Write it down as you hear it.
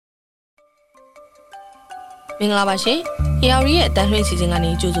မင်္ဂလာပါရှင်။ ARရဲ့အတန်းလွှင့်စီစဉ်ကနေ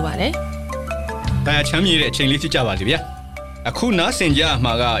ကြိုဆိုပါရစေ။ဒါချမ်းမြေတဲ့အချိန်လေးဖြစ်ကြပါစေဗျာ။အခုနား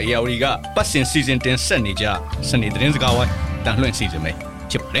ဆင်ကြမှာက AR ကပတ်စင်စီစဉ်တင်ဆက်နေကြစနေသတင်းစကားဝိုင်းတန်းလွှင့်စီစဉ်မယ်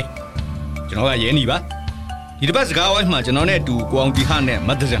ဖြစ်ပါတယ်။ကျွန်တော်ကရဲနေပါ။ဒီတစ်ပတ်စကားဝိုင်းမှာကျွန်တော်နဲ့အတူကိုအောင်တီဟနဲ့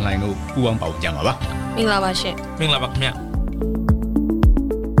မတ်တဇန်လှိုင်တို့ပူးပေါင်းပါဝင်ကြမှာပါ။မင်္ဂလာပါရှင်။မင်္ဂလာပါခင်ဗျာ။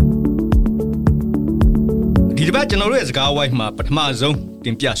ဒီတစ်ပတ်ကျွန်တော်တို့ရဲ့စကားဝိုင်းမှာပထမဆုံး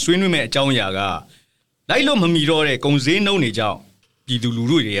တင်ပြဆွေးနွေးမယ့်အကြောင်းအရာကလိုက်လို့မမီတော့တဲ့ကုန်စည်နှုန်းတွေကြော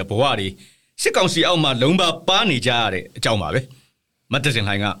င့်ပြည်သူလူထုတွေရဲ့ဘဝတွေစစ်ကောင်စီအောက်မှာလုံးပါနေကြရတဲ့အကြောင်းပါပဲမတ်တ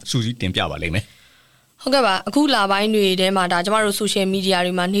စင်လှိုင်ကစူးစီးတင်ပြပါလိမ့်မယ်ဟုတ်ကဲ့ပါအခုလာပိုင်းတွေထဲမှာဒါကျမတို့ social media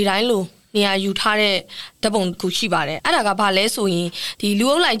တွေမှာနေတိုင်းလို့နေရာယူထားတဲ့ဓာတ်ပုံတစ်ခုရှိပါတယ်အဲ့ဒါကဘာလဲဆိုရင်ဒီလူ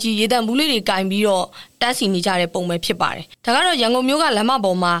အုပ်လိုက်ကြီးရေတံဘူးလေးတွေကင်ပြီးတော့တန်းစီနေကြတဲ့ပုံပဲဖြစ်ပါတယ်ဒါကတော့ရန်ကုန်မြို့ကလမ်း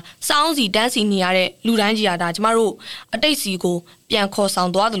မပေါ်မှာစောင်းစီတန်းစီနေရတဲ့လူတိုင်းကြီးဒါကျမတို့အတိတ်စီကိုပြန်ခေါ်ဆော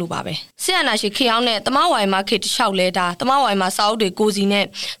င်သွားတယ်လို့ပါပဲဆရာနာရှိခေအောင်နဲ့တမဝိုင်မာခေတလျှောက်လဲတာတမဝိုင်မာစာအုပ်တွေကိုစီနဲ့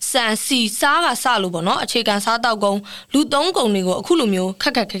စံစီစားကစလို့ပေါ့နော်အခြေခံစားတောက်ကုန်လူသုံးကုန်တွေကိုအခုလိုမျိုး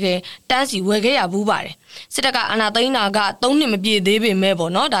ခက်ခဲတန်းစီဝယ်ခဲ့ရဘူးပါတယ်စစ်တပ်ကအာဏာသိမ်းတာက3နှစ်မပြည့်သေးပေမဲ့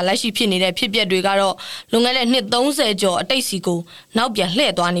ပေါ့နော်ဒါလက်ရှိဖြစ်နေတဲ့ဖြစ်ပျက်တွေကတော့လွန်ခဲ့တဲ့နှစ်30ကျော်အတိတ်စီကိုနောက်ပြန်လှ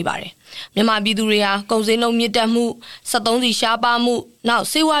ည့်သွားနေပါတယ်မြန်မာပြည်သူတွေဟာကုန်စည်နှုန်းမြင့်တက်မှု73စီရှားပါမှုနောက်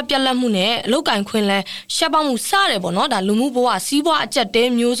စေဝါပြက်လက်မှုနဲ့အလုပ်ကိုင်ခွင့်လန်းရှားပါမှုစတယ်ပေါ့နော်ဒါလူမှုဘဝစီးပွားအကျက်တဲ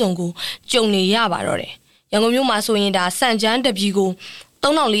မျိုးစုံကိုကြုံနေရပါတော့တယ်ရန်ကုန်မြို့မှာဆိုရင်ဒါစံချမ်းတပြည်ကို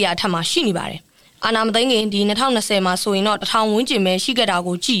3400ထပ်မှာရှိနေပါတယ်အာနာမသိန်းခင်ဒီ2020မှာဆိုရင်တော့1000ဝန်းကျင်ပဲရှိခဲ့တာ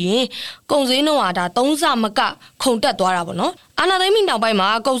ကိုကြည့်ရင်ကုန်စည်နှုန်းဟာဒါ3ဆမကခုန်တက်သွားတာပေါ့နော်အာနာသိန်းမိနောက်ပိုင်း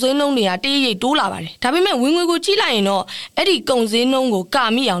မှာကုန်စည်နှုန်းတွေကတရိပ်တိုးလာပါတယ်ဒါပေမဲ့ဝင်ငွေကိုကြည့်လိုက်ရင်တော့အဲ့ဒီကုန်စည်နှုန်းကို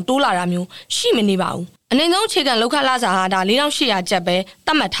ကာမိအောင်တိုးလာတာမျိုးရှိမနေပါဘူးအနေဆုံးအခြေခံလောက်ခလာစာဟာဒါ4800ကျပ်ပဲ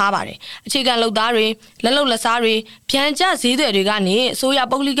သတ်မှတ်ထားပါတယ်အခြေခံလောက်သားတွေလက်လုံလက်စားတွေဗျံကျဈေးတွေကနေအစိုး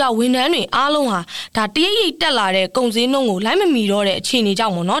ရပုဂ္ဂလိကဝန်ထမ်းတွေအားလုံးဟာဒါတရိပ်တက်လာတဲ့ကုန်စည်နှုန်းကိုလိုက်မမီတော့တဲ့အခြေ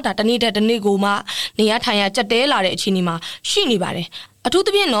အနေကြောင့်ပေါ့နော်ဒါတစ်နေ့တစ်နေ့ကိုမှနေရထိုင်ရကြက်တဲလာတဲ့အခြေအနေမှာရှိနေပါတယ်အ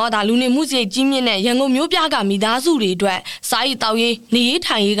ထူးသဖြင့်တော့ဒါလူနေမှုစရိတ်ကြီးမြင့်တဲ့ရန်ကုန်မြို့ပြကမိသားစုတွေအတွက်စားရေးတောက်ရေးနေရေး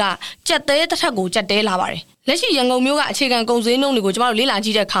ထိုင်ရေးကကြက်တဲတစ်ထက်ကိုကြက်တဲလာပါတယ်လက်ရှိရန်ကုန်မြို့ကအခြေခံကုန်စည်နှုန်းတွေကိုကျမတို့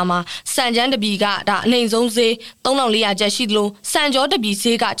လေ့လာကြည့်တဲ့အခါမှာစံချမ်းတပြည်ကဒါအနိုင်ဆုံးဈေး3400ကျပ်ရှိသလိုစံကြောတပြည်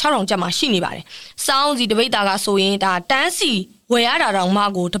ဈေးက6000ကျပ်မှာရှိနေပါတယ်။စောင်းစီတပိတ်တာကဆိုရင်ဒါတန်းစီဝယ်ရတာ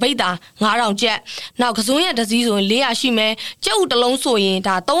တောင်မှကိုတပိတ်တာ9000ကျပ်နောက်ကစုံရဲ့တစည်းဆိုရင်400ရှိမယ်ကျုပ်တစ်လုံးဆိုရင်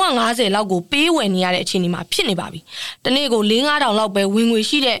ဒါ350လောက်ကိုပေးဝယ်နေရတဲ့အခြေအနေမှာဖြစ်နေပါပြီ။တနေ့ကို4-5000လောက်ပဲဝင်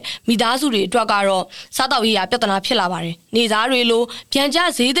ငွေရှိတဲ့မိသားစုတွေအတွက်ကတော့စားတောက်ရေးရပြဿနာဖြစ်လာပါတယ်။နေသားတွေ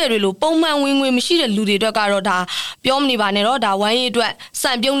လိုပြန်ကျဈေးတွေလိုပုံမှန်ဝင်ငွေမရှိတဲ့လူတွေအတွက်ကတော့ဒါပြောမနေပါနဲ့တော့ဒါဝိုင်းရေး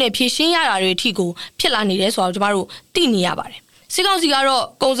အတွက်စံပြုံးနဲ့ဖြည့်ရှင်းရတာတွေအထိကိုဖြစ်လာနေတယ်ဆိုတော့ကျမတို့သိနေရပါတယ်စစ်ကောင်စီ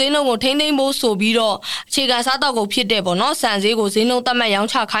ကတော့ကုန်စည်နှုန်းကိုထိန်းသိမ်းဖို့ဆိုပြီးတော့အခြေခံစားတောက်ကိုဖြစ်တဲ့ပေါ့နော်စံဈေးကိုဈေးနှုန်းသတ်မှတ်ရောင်း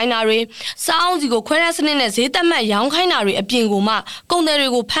ချခိုင်းတာတွေစားအောင်စီကိုခွဲရစနစ်နဲ့ဈေးသတ်မှတ်ရောင်းခိုင်းတာတွေအပြင်ကိုမှကုန်တယ်တွေ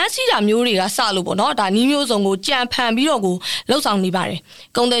ကိုဖမ်းဆီးတာမျိုးတွေကစလို့ပေါ့နော်ဒါနီးမျိုးစုံကိုကြံဖန်ပြီးတော့ကိုလှုပ်ဆောင်နေပါတယ်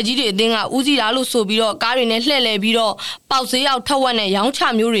ကုန်တယ်ကြီးတွေအတင်းကဦးစီးတာလို့ဆိုပြီးတော့ကားတွေနဲ့လှည့်လည်ပြီးတော့ပေါက်ဈေးရောက်ထက်ဝက်နဲ့ရော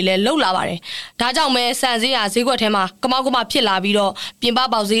င်းချမျိုးတွေလည်းလှုပ်လာပါတယ်ဒါကြောင့်ပဲစံဈေးဟာဈေးကွက်ထဲမှာကမောက်ကမဖြစ်လာပြီးတော့ပြင်ပ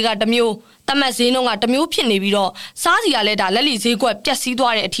ပေါက်ဈေးကတစ်မျိုးတမတ်ဈေးနှုန်းကတစ်မျိုးဖြစ်နေပြီးတော့စားစီကလည်းဒါလက်လီဈေးကွက်ပျက်စီး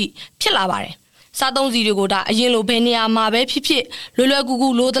သွားတဲ့အထိဖြစ်လာပါတယ်စားသုံးစီတွေကိုဒါအရင်လိုဘယ်နေရာ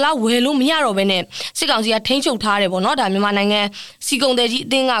မှာပဲဖြစ်လွယ်ကူကူလိုတလားဝယ်လို့မရတော့ဘဲနဲ့စစ်ကောင်စီကထိန်းချုပ်ထားတယ်ပေါ့နော်ဒါမြန်မာနိုင်ငံစီကုံတယ်ကြီး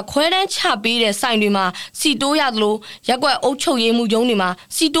အတင်းကခွဲတန်းချပေးတဲ့ဆိုင်တွေမှာစီတိုးရသလိုရက်ကွက်အုပ်ချုပ်ရေးမှုရုံးတွေ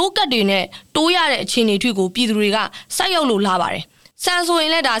မှာစီတိုးကတ်တွေနဲ့တိုးရတဲ့အခြေအနေတွေကိုပြည်သူတွေကစိုက်ရောက်လို့လာပါတယ်စံဆိုရ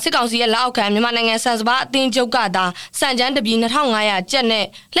င်လည်းဒါစစ်ကောင်စီရဲ့လက်အောက်ခံမြန်မာနိုင်ငံစံစပါအသင်းချုပ်ကဒါစံချမ်းတပြည်2500ကျပ်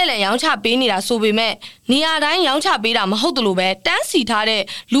နဲ့လှည့်လည်ရောင်းချပေးနေတာဆိုပေမဲ့နေရာတိုင်းရောင်းချပေးတာမဟုတ်တယ်လို့ပဲတန်းစီထား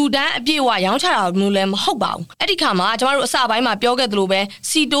တဲ့လူတန်းအပြည့်အဝရောင်းချတာမျိုးလည်းမဟုတ်ပါဘူးအဲ့ဒီခါမှာကျမတို့အစပိုင်းမှာပြောခဲ့သ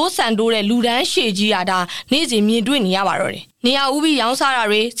လိုပဲစီတိုးစံတိုးတဲ့လူတန်းရှေ့ကြီးဒါနေ့စဉ်မြင်တွေ့နေရပါတော့တယ်နေရာဦးပြီးရောင်း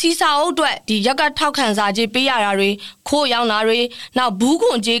စားတာတွေစီစာအုပ်အတွက်ဒီရက်ကထောက်ခံစာကြေးပေးရတာတွေခိုးရောင်းတာတွေနောက်ဘူးခွ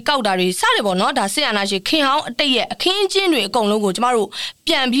န်ကြေးကောက်တာတွေစတယ်ပေါ့နော်ဒါစစ်အာဏာရှင်ခင်ဟောင်းအတိတ်ရဲ့အခင်းအကျင်းတွေအကုန်လုံးကိုကျ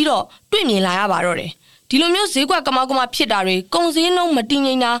မတို့ပြန်ပြီးတော့တွေ့မြင်လာရပါတော့တယ်ဒီလိုမျိုးဈေးကွက်ကမောက်ကမဖြစ်တာတွေကုန်စည်နှုန်းမတည်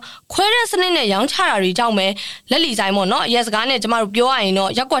ငြိမ်တာခွဲတဲ့စနစ်နဲ့ရောင်းချတာတွေကြောင့်ပဲလက်လီဆိုင်ပေါ့နော်အရက်စကားနဲ့ကျမတို့ပြောရရင်တော့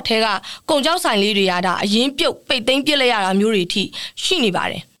ရက်ကွက်ထဲကကုန်ကြောက်ဆိုင်လေးတွေရတာအရင်ပြုတ်ပိတ်သိမ်းပြစ်လိုက်ရတာမျိုးတွေအထိရှိနေပါ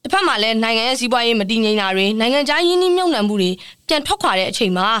တယ်တစ်ဖက်မှာလည်းနိုင်ငံရဲ့စီးပွားရေးမတည်ငြိမ်တာတွေနိုင်ငံခြားရင်းနှီးမြှုပ်နှံမှုတွေပြန်ထွက်ခွာတဲ့အချိ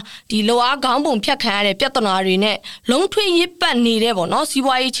န်မှာဒီလောအားခေါင်းပုံဖြတ်ခံရတဲ့ပြဿနာတွေနဲ့လုံးထွေးရစ်ပတ်နေတဲ့ပေါ့နော်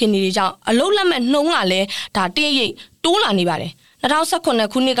စီးပွားရေးခြေအနေတွေကြောင့်အလုံးလက်မဲ့နှုံးကလည်းဒါတရိပ်တိုးလာနေပါတယ်2019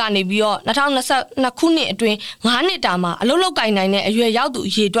ခုနှစ်ကနေပြီးတော့2022ခုနှစ်အတွင်း9နှစ်တာမှာအလုတ်လောက်ကင်နိုင်တဲ့အရွယ်ရောက်သူ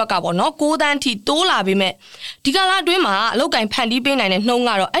အရေအတွက်ကပေါ့နော်6တန်းထိတိုးလာပေမဲ့ဒီကာလအတွင်းမှာအလုတ်ကင်ဖန်တီးပေးနိုင်တဲ့နှုန်း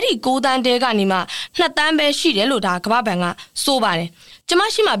ကတော့အဲ့ဒီ6တန်းတဲကနေမှ2တန်းပဲရှိတယ်လို့ဒါကမ္ဘာ့ဘဏ်ကဆိုပါတယ် ကျမ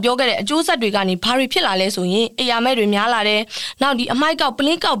ရှိမှပြောခဲ့တဲ့အကျိုးဆက်တွေကနေဘာတွေဖြစ်လာလဲဆိုရင်အရာမဲ့တွေများလာတယ်နောက်ဒီအမိုက်ကောက်ပလ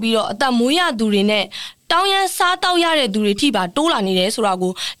င်းကောက်ပြီးတော့အသက်မွေးရသူတွေနဲ့တောင်းရန်စားတောက်ရတဲ့သူတွေထိပါတိုးလာနေတယ်ဆိုတာ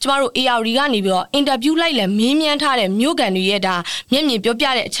ကိုကျမတို့ AR ကနေပြီးတော့အင်တာဗျူးလိုက်လဲမေးမြန်းထားတဲ့မြို့ကန်တွေရဲ့ဒါမျက်မြင်ပြောပြ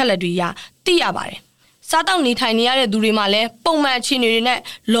တဲ့အချက်လက်တွေရသိရပါတယ်စားတောက်နေထိုင်နေရတဲ့သူတွေမှလည်းပုံမှန်အခြေအနေတွေနဲ့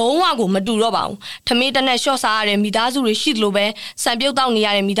လုံးဝကိုမတူတော့ပါဘူး။ထမင်းတနက်ရှော့စားရတဲ့မိသားစုတွေရှိသလိုပဲစံပြုတ်တောက်နေရ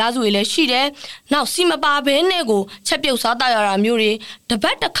တဲ့မိသားစုတွေလည်းရှိတယ်။နောက်စီမပါဘဲနဲ့ကိုချက်ပြုတ်စားတောက်ရတာမျိုးတွေတပ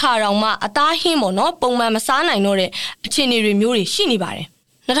တ်တစ်ခါတောင်မှအသားဟင်းပေါ့နော်ပုံမှန်မစားနိုင်တော့တဲ့အခြေအနေတွေမျိုးတွေရှိနေပါတယ်။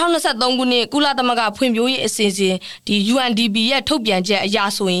2023ခုနှစ်ကုလသမဂ္ဂဖွံ့ဖြိုးရေးအစီအစဉ်ဒီ UNDP ရဲ့ထုတ်ပြန်ချက်အရ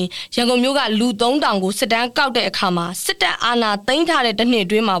ဆိုရင်ရန်ကုန်မြို့ကလူ3000ကိုစစ်တမ်းကောက်တဲ့အခါမှာစစ်တပ်အာဏာသိမ်းထားတဲ့တစ်နှစ်အ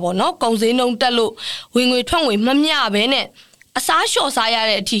တွင်းမှာပေါ့နော်ကုန်စည်နှုန်းတက်လို့ဝင်ငွေထွက်ငွေမမျှဘဲနဲ့အစားလျှော့စားရ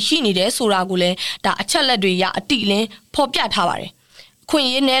တဲ့အထိရှိနေတယ်ဆိုတာကိုလည်းဒါအချက်လက်တွေရအတိလင်းဖော်ပြထားပါတယ်ခွင့်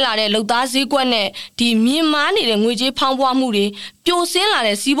ရေးနဲလာတဲ့လုံသားဈေးကွက်နဲ့ဒီမြင့်မားနေတဲ့ငွေကြေးဖောင်းပွားမှုတွေပြိုဆင်းလာ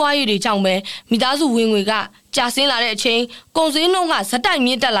တဲ့စီးပွားရေးတွေကြောင့်ပဲမိသားစုဝင်ငွေကကြာဆင်းလာတဲ့အချိန်ကုန်စည်နှုန်းကဇက်တိုက်မြ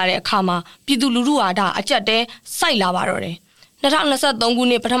င့်တက်လာတဲ့အခါမှာပြည်သူလူထုဟာဒါအကျက်တဲစိုက်လာပါတော့တယ်2023ခု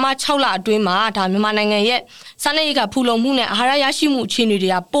နှစ်ပထမ6လအတွင်းမှာဒါမြန်မာနိုင်ငံရဲ့စားနပ်ရိက္ခာဖူလုံမှုနဲ့အာဟာရရရှိမှုအခြေအနေတွေ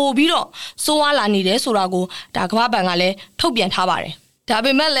ကပိုပြီးတော့ဆိုးဝါးလာနေတယ်ဆိုတာကိုဒါကမ္ဘာ့ဘဏ်ကလည်းထုတ်ပြန်ထားပါတယ်ဒါ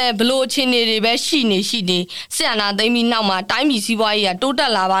ပေမဲ့လည်းဘလို့အခြေအနေတွေပဲရှိနေစစ်အာဏာသိမ်းပြီးနောက်မှာတိုင်းပြည်စီးပွားရေးကတိုးတ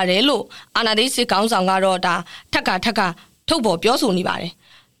က်လာပါတယ်လို့အာဏာသိမ်းစစ်ကောင်ဆောင်ကတော့ဒါထက်ကထုတ်ပေါ်ပြောဆိုနေပါတယ်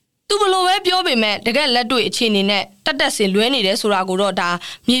သူဘလို့ပဲပြောပေမဲ့တကယ်လက်တွေ့အခြေအနေနဲ့တက်ဆင်လွဲနေတယ်ဆိုတာကိုတော့ဒါ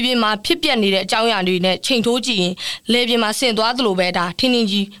မြေပြင်မှာဖြစ်ပျက်နေတဲ့အကြောင်းအရာတွေနဲ့ချိန်ထိုးကြည့်ရင်လေပြင်မှာဆင်သွားသလိုပဲဒါထင်းထင်း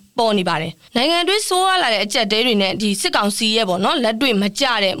ကြီးပေါ်နေပါတယ်နိုင်ငံတွင်းဆိုးရလာတဲ့အကျက်တဲတွေနဲ့ဒီစစ်ကောင်စီရဲ့ပေါ့နော်လက်တွေ့မကျ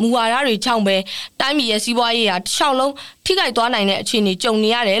တဲ့မူဝါဒတွေကြောင့်ပဲတိုင်းပြည်ရဲ့စီးပွားရေးဟာတစ်လျှောက်လုံးထိခိုက်သွားနိုင်တဲ့အခြေအနေကြုံနေ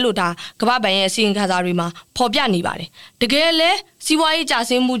ရတယ်လို့ဒါကမ္ဘာ့ဘဏ်ရဲ့အစီရင်ခံစာတွေမှာဖော်ပြနေပါတယ်တကယ်လဲစီးပွားရေးကျ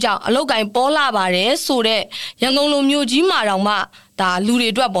ဆင်းမှုကြောင့်အလုတ်ကင်ပေါ်လာပါတယ်ဆိုတဲ့ရန်ကုန်လိုမြို့ကြီးမှာတောင်မှဒါလူတွေ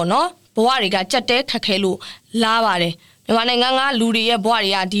အတွက်ပေါ့နော်ဘဝတွေကကြက်တဲခက်ခဲလို့လားပါတယ်မြန်မာနိုင်ငံကလူတွေရဲ့ဘဝ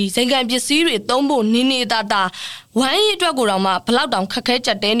တွေကဒီစိန်ခံပစ္စည်းတွေသုံးဖို့နေသားဝမ်းရည်အတွက်ကိုတောင်မှဘလောက်တောင်ခက်ခဲကြ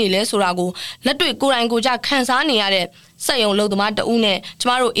က်တဲနေလဲဆိုတာကိုလက်တွေ့ကိုယ်တိုင်ကိုယ်ကြခန်းစားနေရတဲ့စက်ရုံလုံသမားတဦးနဲ့ကျ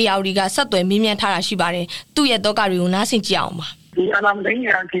မတို့ AR ကဆက်သွယ်မေးမြန်းထားတာရှိပါတယ်သူ့ရဲ့တော့ကတွေကိုနားဆင်ကြည့်အောင်ပါဒီအာဏာသိမ်း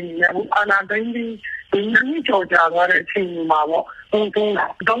ရခြင်းနဲ့အာဏာသိမ်းပြီးဒီနေ့ကြော်ကြသွားတဲ့အချိန်မှာပေါ့တုံးလာ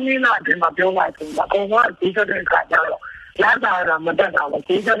တုံးလေးလာတယ်မှာပြောပါဆိုတော့ကောကအကြီးတဲ့ခါကျတော့လာတာမတက်တာဘူး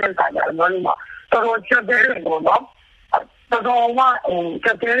ကြီးတဲ့ခါကျတော့မလို့မှာတော်ချက်တဲ့ပေါ့နော်တော်မှချ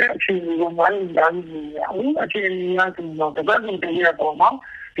က်တဲ့အချိန်ကိုမရဘူးအခုအချိန်ကြီးကဆိုတော့တပတ်ကိုတည်းရပေါ့နော်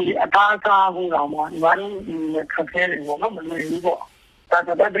ဒီအသားစားဖို့တော့မခက်ခဲတယ်ပေါ့နော်မလွယ်ဘူးပေါ့ဒါတ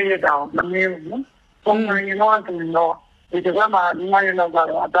ပတ်တည်းရတော့မနေဘူးပုံမှန်ရောဆိုတော့ဒီကမှာဒီမှာရောက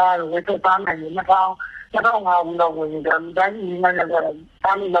တော့အသားဝယ်ထုတ်သားနိုင်တယ်2005ဘူးတော့ဝင်တယ်တိုင်းဒီမှာကတော့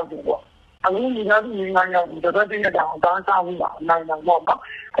တားလို့လောက်တယ်ပေါ့အခုဒီကဒီမှာရောတပတ်တည်းရတော့အသားစားဖို့တော့နိုင်တယ်ပေါ့နော်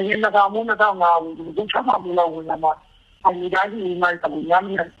အရင်2005ဘူးဒီချက်မှဘူးတော့ဝင်လာမှာအဲဒီတိုင်းဒီမှာကညမ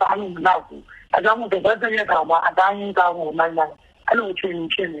စားလို့မလောက်ဘူးအဲကြောင့်မို့တပတ်တည်းရတော့အသားရင်းကောင်းဖို့နိုင်တယ်အဲ့လိုချင်း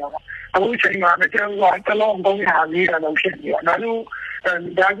ဖြစ်နေတော့အခုချိန်မှာကျွန်တော်ကတလုံး300လေးတော့ဖြစ်နေတော့နောက်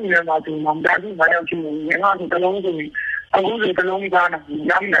ဒါကြီးလည်းမတူမှဒါကြီးမရောက်ချင်ဘူးငါကတလုံးဆိုပြီးအခုဒီတလုံးကားနဲ့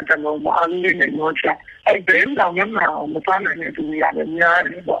ညမတလုံးမအားလေးနဲ့ရောချအဲ့ဘယ်တော့မှမစားနိုင်တဲ့သူတွေရတယ်များ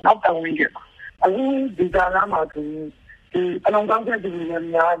တယ်ပေါ့နောက်တောင်းဝင်ကြအခုဒီကလာမှာဒီအလုံးကောင်းတဲ့သူတွေ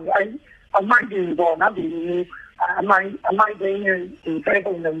များအဲ့အမိုက်တွေပေါ့နော်ဒီအမိုက်တွေဒီပဲ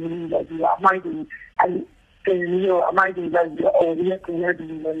ပုံနဲ့မျိုးတွေဒီအမိုက်တွေအဲ့ဒီလိုအမိုက်တွေလည်းအော်ဒီကနေဒီ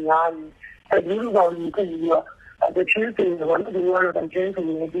လိုများအဲဒီလိုကောင်ကြီးကိုဒီချင်းတွေကတော့ဒီလိုတော့ချင်းတွေ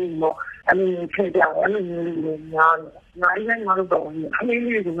ဒီလိုအမေဖြစ်ကြတယ်အဲ့လိုမျိုးများနိုင်နိုင်မှာတော့အမေ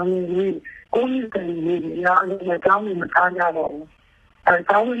လေးကမင်းကြီးကိုကြီးတယ်လေးညာအဲ့လိုကောင်းမှမထားကြတော့ဘူးအဲ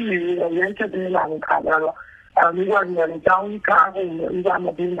ကောင်းကြီးရမ်းချက်သေးလာတဲ့ခါကျတော့မိဘကြီးလည်းကောင်းကြီးကားဖို့ဥပမာမ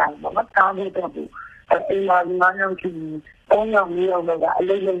ပြီးနိုင်ဘူးမကားဖို့တော့အိမ်မှာဒီမှာရောက်ကြည့်3ယောက်4ယောက်လောက်ကအ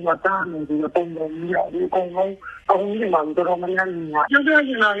လေးလေးမတားနေပြီးပုံစံကြီးတော့ဒီကုန်းလုံးအုံးကြီးမှာတော်တော်များများညီညာကျွတ်ကျွတ်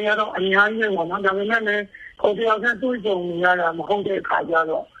နေတာတွေကတော့အများကြီးပဲပေါ့နော်ဒါပေမဲ့လည်းကိုပြောက်ဆက်တွေ့ကြုံနေရတာမဟုတ်တဲ့အခါကျ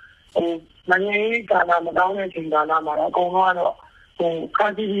တော့မငြိမ်းကာလမကောင်းတဲ့ချိန်ကာလမှာတော့အကုန်လုံးကတော့ခါ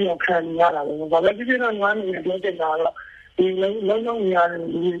တီးပြီးခံနေရတာပဲဘာပဲဖြစ်ဖြစ်တော့ညီမတွေပြောချင်တာတော့ဒီလုံးရတဲ့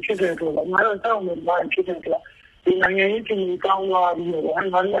ဒီဖြစ်တဲ့တော့ငါတို့စောင့်နေတာဖြစ်တဲ့တော့ဒီနိုင်ငံရေးပြည်ကောင်းသွားပြီးတော့အဲ့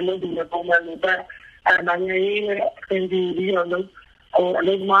ဒါလည်းအလုပ်တွေပုံမှန်လိုပဲနိုင်ငံရေးနဲ့အင်ဒီဒီတော့အ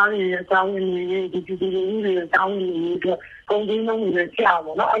လုပ်မားတွေအကြောင်းရင်းတွေဒီပြည်သူတွေအကြောင်းရင်းတွေကုန်စည်နှုန်းတွေကြာ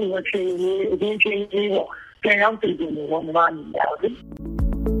ပါတော့အဲ့လိုအချိန်ကြီးအချင်းချင်းကြီးတော့ပြန်ရောက်တည်တယ်လို့မမနေရဘူး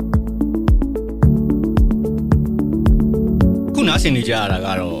ခုနားဆင်နေကြရတာက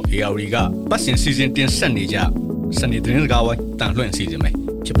တော့ AR ကပတ်စင်စီစဉ်တင်ဆက်နေကြစနေသတင်းစကားဝိုင်းတန်လှည့်အစီအစဉ်ပဲ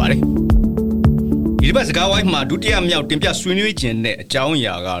ဖြစ်ပါတယ် ဒီဘက်စကားဝိုင်းမှာဒုတိယမြောက်တင်ပြဆွေးနွေးခြင်းနဲ့အကြောင်း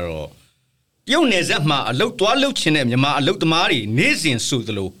အရာကတော့တရုတ်နယ်စပ်မှာအလုတ်သွားလုတ်ခြင်းနဲ့မြန်မာအလုတ်သမားတွေနေ့စဉ်ဆို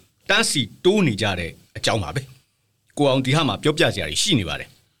သလိုတန်းစီတိုးနေကြတဲ့အကြောင်းပါပဲကိုအောင်ဒီဟာမှာပြောပြစရာတွေရှိနေပါတယ်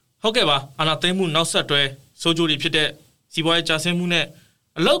ဟုတ်ကဲ့ပါအာနာသိမ်းမှုနောက်ဆက်တွဲစိုးကျိုးတွေဖြစ်တဲ့စီးပွားရေးကျဆင်းမှု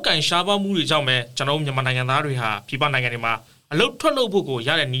နဲ့အလုတ်ကန်ရှားပါမှုတွေကြောင့်ပဲကျွန်တော်တို့မြန်မာနိုင်ငံသားတွေဟာပြည်ပနိုင်ငံတွေမှာအလုတ်ထွက်လို့ဖို့ကို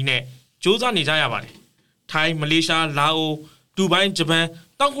ရတဲ့နည်းနဲ့စ조사နေကြရပါတယ်ထိုင်းမလေးရှားလာအိုဒူဘိုင်းဂျပန်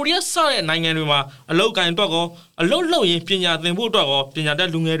တောင်ကိုရီးယားစတဲ့နိုင်ငံတွေမှာအလုတ်ကန်အတွက်ကောအလုတ်လှုပ်ရင်ပညာသင်ဖို့အတွက်ကောပညာတတ်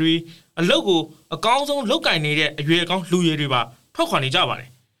လူငယ်တွေအလုတ်ကိုအကောင်းဆုံးလုပ်ကင်နေတဲ့အရွယ်အကောင်းလူရည်တွေပါထွက်ခွာနေကြပါ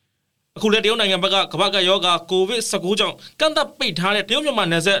တယ်အခုလည်းတရုတ်နိုင်ငံဘက်ကကမ္ဘာ့ကပ်ရောဂါကိုဗစ် -19 ကြောင့်ကန့်သတ်ပိတ်ထားတဲ့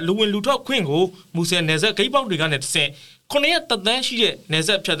တရုတ်မြန်မာနယ်စပ်လူဝင်လူထွက်ခွင့်ကိုမူဆယ်နယ်စပ်ဂိတ်ပေါက်တွေကနေတဆင့်9ရက်သက်တမ်းရှိတဲ့နယ်စ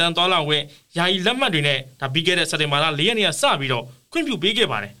ပ်ဖြတ်သန်းသွားလာခွင့်ယာယီလက်မှတ်တွေနဲ့ဒါပြီးခဲ့တဲ့စက်တင်ဘာလ4ရက်နေ့ကစပြီးတော့ခွင့်ပြုပေးခဲ့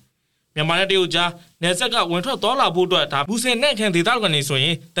ပါတယ်မြန်မာနဲ့တရုတ်ကြားနယ်စပ်ကဝင်ထွက်သွားလာဖို့အတွက်ဒါမူဆယ်နဲ့ခန်ဒေသကနေဆို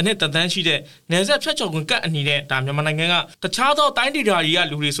ရင်တစ်နှစ်သက်တမ်းရှိတဲ့နယ်စပ်ဖြတ်ကျော်ခွင့်ကတ်အနီနဲ့ဒါမြန်မာနိုင်ငံကတခြားသောတိုင်းဒေသတွေ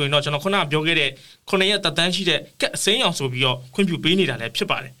ကလူတွေဆိုရင်တော့ကျွန်တော်ခုနပြောခဲ့တဲ့9ရက်သက်တမ်းရှိတဲ့ကတ်အစိမ်းအောင်ဆိုပြီးတော့ခွင့်ပြုပေးနေတာလည်းဖြစ်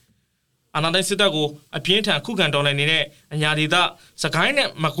ပါတယ်အာဏာသိမ်းစစ်တပ်ကိုအပြင်းထန်ခုခံတော်လှန်နေတဲ့အညာဒေသစကိုင်း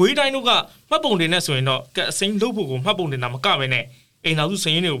နဲ့မကွေးတိုင်းတို့ကမှတ်ပုံတင်နဲ့ဆိုရင်တော့ကတ်အစိမ်းလုပ်ဖို့ကိုမှတ်ပုံတင်တာမကပဲနဲ့အိမ်တော်စုစ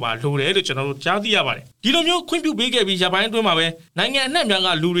ည်ရင်းတွေကိုပါလိုတယ်လို့ကျွန်တော်တို့ကြားသိရပါတယ်ဒီလိုမျိုးခွင့်ပြုပေးခဲ့ပြီးရပိုင်းအတွင်းမှာပဲနိုင်ငံအနှံ့များက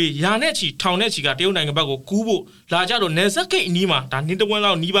လူတွေယာနဲ့ချီထောင်နဲ့ချီကတရုတ်နိုင်ငံဘက်ကိုကူးဖို့လာကြတော့နယ်စပ်ဂိတ်အနီးမှာဒါနှင်းတဝ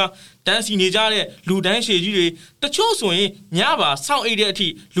န်းလောက်နီးပါးတန်းစီနေကြတဲ့လူတန်းရှည်ကြီးတွေတချို့ဆိုရင်ညပါစောင့်အိတ်တဲ့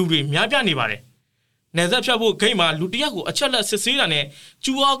အထိလူတွေများပြားနေပါတယ်နယ်စပ်ဖြတ်ဖို့ဂိတ်မှာလူတယောက်ကိုအချက်လက်စစ်ဆေးတာနဲ့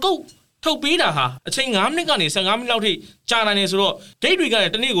ကျူအာကုတ်ထုတ်ပေးတာဟာအချိန်9မိနစ်ကနေ15မိနစ်လောက်ထိကြာနိုင်နေဆိုတော့ဂိတ်တွေကလ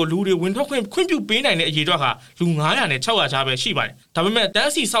ည်းတနေ့ကိုလူတွေဝင်ထွက်ခွင့်ပြုပေးနိုင်တဲ့အရေးအတွက်ဟာလူ900နဲ့600ကြားပဲရှိပါတယ်ဒါပေမဲ့တ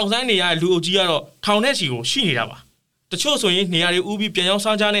န်းစီစောင့်ဆိုင်းနေရတဲ့လူအုပ်ကြီးကတော့ထောင်နဲ့ချီကိုရှိနေတာပါတချို့ဆိုရင်နေရာတွေဥပြီးပြန်ရောက်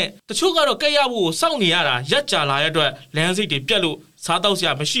စားကြတဲ့တချို့ကတော့ကဲ့ရဖို့ကိုစောင့်နေရတာရက်ကြာလာတဲ့အတွက်လမ်းစိတ်တွေပြတ်လို့စားတော့စ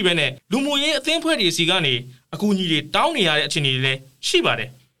ရာမရှိဘဲနဲ့လူမှုရေးအသင်းဖွဲ့တွေစီကနေအကူအညီတွေတောင်းနေရတဲ့အခြေအနေတွေလည်းရှိပါ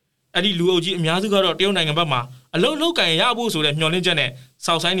တယ်အဲ့ဒီလူအုပ်ကြီးအများစုကတော့တရုတ်နိုင်ငံဘက်မှာအလုံးလုံးကန်ရဖို့ဆိုတဲ့မျှော်လင့်ချက်နဲ့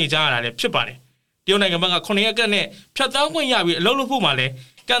စောင့်ဆိုင်းနေကြရတာလည်းဖြစ်ပါတယ်တရုတ်နိုင်ငံဘက်က9ရက်ကနဲ့ဖြတ်သန်းခွင့်ရပြီးအလုံးလုံးဖို့မှလည်း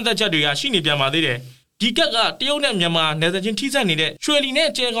ကန့်သက်ချက်တွေကရှိနေပြန်ပါသေးတယ်ဒီကက်ကတရုတ်နဲ့မြန်မာနယ်စပ်ချင်းထိစပ်နေတဲ့ရွှေလီနဲ့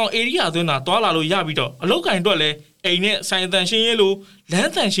ကျဲကောင်ဧရိယာသွင်းတာတွာလာလို့ရပြီးတော့အလုံးကန်အတွက်လည်းအိမ်နဲ့ဆိုင်အတန်ရှင်းရေးလို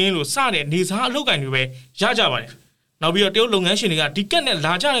လမ်းတန်ရှင်းရေးလိုစတဲ့နေစားအလုံးကန်တွေပဲရကြပါတယ်နောက်ပြီးတော့တရုတ်လုပ်ငန်းရှင်တွေကဒီကက်နဲ့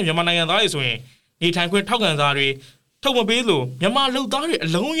လာကြတဲ့မြန်မာနိုင်ငံသားတွေဆိုရင်နေထိုင်ခွင့်ထောက်ခံစာတွေထုတ်မပေးလို့မြန်မာလုပ်သားတွေ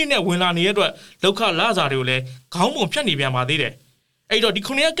အလုံးရင်းနဲ့ဝင်လာနေတဲ့အတွက်လောက်ခလာစာတွေကိုလည်းခေါင်းပုံဖြတ်နေပြန်ပါသေးတယ်အဲ့တော့ဒီ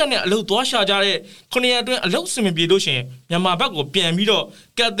9ရက်ကနဲ့အလုပ်သွားရှာကြတဲ့9ရက်အတွင်းအလုပ်စင်မပြေလို့ရှင်မြန်မာဘက်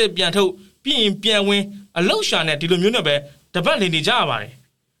ကိုပြန်ပြီးတော့ကတ်သက်ပြန်ထုတ်ပြီးရင်ပြန်ဝင်အလုပ်ရှာနဲ့ဒီလိုမျိုးနဲ့ပဲတပတ်လည်နေကြရပါတယ်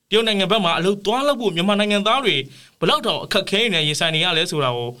တရုတ်နိုင်ငံဘက်မှာအလုပ်သွားလုပ်ဖို့မြန်မာနိုင်ငံသားတွေဘလောက်တောင်အခက်ခဲနေရင်ဆိုင်နေရလဲ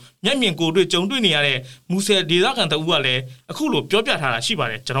ဆိုတာကိုမျက်မြင်ကိုယ်တွေ့ကြုံတွေ့နေရတဲ့မူဆယ်ဒေသခံတအူးကလည်းအခုလိုပြောပြထားတာရှိပါ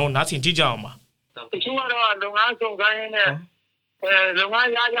တယ်ကျွန်တော်နားဆင်ကြည့်ကြအောင်ပါတချို့ကတော့လုပ်ငန်းဆောင်ခိုင်းနေလုပ်ငန်း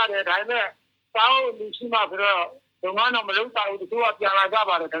ရကြတယ်ဒါပေမဲ့စောင်းလူရှိမှဆိုတော့လုပ်ငန်းတော့မလုပ်တာဘူးတချို့ကပြန်လာကြ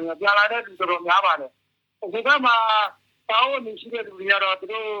ပါတယ်ခင်ဗျပြန်လာတဲ့လူတော်များပါတယ်ဒီကမှာစောင်းလူရှိတဲ့လူတွေကတော့သူ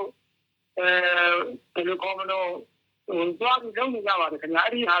တို့ဒီလိုကောမလို့သွားပြီးလုပ်နေကြပါတယ်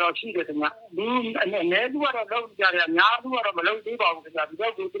ခင်ဗျအဲ့ဒီဟာတော့ရှိတယ်ခင်ဗျလူအနေသူကတော့လုပ်ကြတယ်အများသူကတော့မလုပ်သေးပါဘူးခင်ဗျဒီ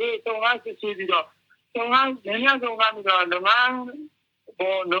တော့သူတို့စုံစမ်းစစ်ဆေးပြီးတော့စုံစမ်းနည်းနည်းစုံစမ်းပြီးတော့လုပ်င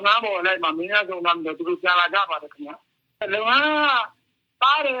န်းပေါ်လိုက်မှာမင်းရဆုံးမှတော့သူတို့ပြန်လာကြပါတယ်ခင်ဗျလုပ်ငန်းပါ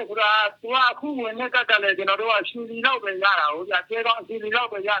တယ်ဆိုတာသူကအခုဝင်နေတတ်တယ်ကျွန်တော်တို့ကရှူလီလောက်ပဲရတာဟုတ်ပြကျေတော့ရှူလီ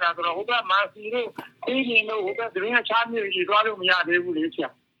လောက်ပဲရတာဆိုတော့ဟိုဘက်မာစီတို့အေးရင်တို့ဟိုဘက်သတင်းချားမျိုးကြီးသွားလို့မရသေးဘူးလေဆရာ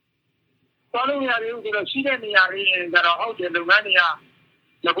သွားလို့မရသေးဘူးဆိုတော့ရှိတဲ့နေရာလေးကျတော့ဟုတ်တယ်လုပ်ငန်းတွေ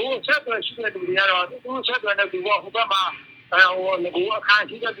ကငကိုဆက်သွယ်ရှိတဲ့လူတွေကတော့သူဆက်သွယ်တဲ့သူကဟိုဘက်မှာငကို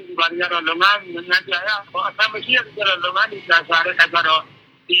အခါရှိတဲ့လူတွေကတော့လုပ်ငန်းငန်းကြရအဆမ်းမရှိတဲ့ကျတော့လုပ်ငန်းတွေကြာစားတဲ့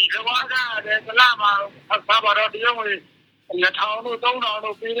အခါကျတော့ဒီလောကတဲ့ကလာမှာဆက်ပါတော့တရုတ်တွေ2000တို့3000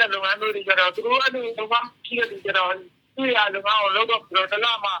တို့ပေးတဲ့လုပ်ငန်းတွေကြတော့သူတို့အဲ့လိုလုပ်ငန်းရှိတဲ့လူကြတော့သူရလုပ်ငန်းကိုလုပ်တော့တ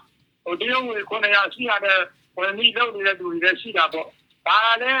လားမှာဟိုတရုတ်တွေ900ရှိရတဲ့ဝင်ပြီးလုပ်နေတဲ့လူတွေလည်း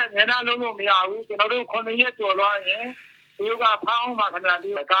ရှိတာပေါ့ဒါလည်းငနာလုံးလို့မရဘူးကျွန်တော်တို့9ရက်ကျော်သွားရင်သူကဖောင်းမှာခ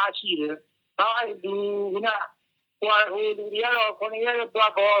ဏလေးကားရှိတယ်ဒါအဲ့ဒီကဟိုလူတွေကတော့9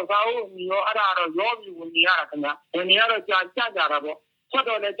ရက်တော့ပေါ့သာဦးမျိုးအဲ့ဒါတော့ရောပြီးဝင်နေရတာခင်ဗျဝင်နေရတော့ကြာကြတာပေါ့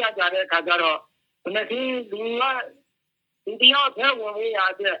ဆက်တော့လည်းကြာတဲ့အခါကျတော့ဒီနေ့လူကဒီတယောက်ထဲဝင်ရ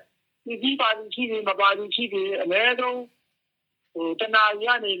တဲ့ဒီပါတီရှိပြီးမပါတီရှိပြီးအနည်းဆုံးဟို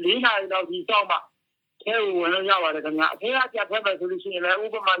တနာရီကနေ4နာရီလောက်ဒီစောင့်မှထဲဝင်လို့ရပါတယ်ခင်ဗျအဖေကကြက်ဖက်မယ်ဆိုလို့ရှိရင်လည်း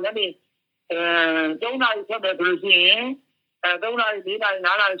ဥပမာညနေ3နာရီဖက်မယ်ဆိုလို့ရှိရင်3နာရီ4နာရီ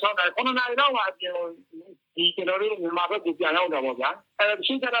5နာရီ6နာရီ9နာရီလောက်မှအပြင်ဒီကျွန်တော်တို့မြန်မာဘက်ကိုပြန်ရောက်တာပေါ့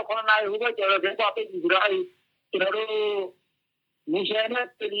ဗျာရှိကြတော့9နာရီဟိုဘက်ကျော်တော့ဘယ်ပါပိတ်ပြီးဆိုတော့ကျွန်တော်တို့目前呢，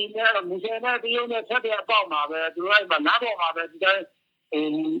这里面目前呢，只有那特别宝马呗，主要把拿宝马呗，这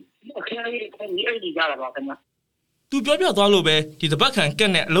可以你二家了吧，可能。သူပြောပြသွားလို့ပဲဒီတပတ်ခံ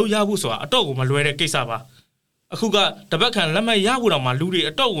ကက်နဲ့အလုပ်ရဖို့ဆိုတာအတော့ကိုမလွယ်တဲ့ကိစ္စပါအခုကတပတ်ခံလက်မှတ်ရဖို့တော့မှလူ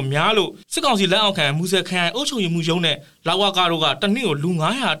တွေအတော့ကိုများလို့စစ်ကောင်စီလက်အောက်ခံမူဆယ်ခရိုင်အုပ်ချုပ်ရေးမှုရုံးနဲ့လာဝကာတို့ကတနည်းကိုလူ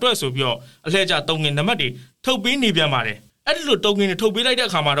900အတွက်ဆိုပြီးတော့အလှည့်ကျတုံးငင်နံပါတ်တွေထုတ်ပေးနေပြန်ပါတယ်အဲ့ဒီလိုတုံးငင်တွေထုတ်ပေးလိုက်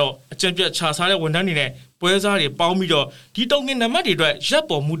တဲ့အခါမှာတော့အကြံပြတ်ခြာစားတဲ့ဝန်ထမ်းတွေနဲ့ပွဲစားတွေပေါင်းပြီးတော့ဒီတုံးငင်နံပါတ်တွေအတွက်ရက်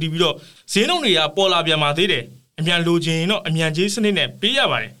ပေါ်မူတည်ပြီးတော့ဈေးနှုန်းတွေကပေါ်လာပြန်ပါသေးတယ်အမြန်လိုချင်ရင်တော့အမြန်ကြီးစနစ်နဲ့ပေး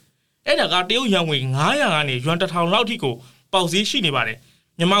ရပါတယ်အဲ့ဒါကတရုတ်ရန်ငွေ900ကနေရွမ်1000လောက်ထိကိုပေါက်ဈေးရှိနေပါတယ်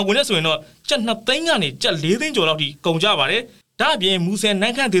မြန်မာငွေနဲ့ဆိုရင်တော့ကျပ်2သိန်းကနေကျပ်4သိန်းကျော်လောက်ထိကုန်ကြပါတယ်ဒါအပြင်မူဆယ်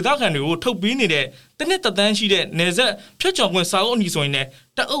နိုင်ခန့်ဒေသခံတွေကိုထုတ်ပေးနေတဲ့တနစ်တန်းရှိတဲ့နယ်ဆက်ဖြတ်ကျော်ခွင့်စာအုပ်အနီဆိုရင်လ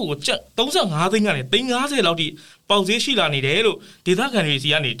ည်းတအုပ်ကိုကျပ်35သိန်းကနေ350လောက်ထိပေါက်ဈေးရှိလာနေတယ်လို့ဒေသခံ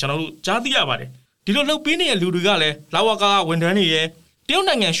တွေစီကနေကျွန်တော်တို့ကြားသိရပါတယ်ဒီလိုလုပ်ပေးနေတဲ့လူတွေကလည်းလာဝကာဝန်ထမ်းတွေရဲ့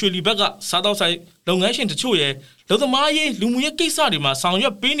တရုတ်နိုင်ငံရွှေလီဘက်ကစားတောက်ဆိုင်လုပ်ငန်းရှင်တချို့ရဲ့လူသမားရေးလူမှုရေးကိစ္စတွေမှာ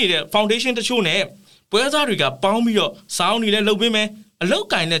ဆောင်ရွက်ပေးနေတဲ့ foundation တချို့နဲ့ပွဲစားတွေကပေါင်းပြီးတော့စောင်းနေလဲလုပ်ပေးမယ်အ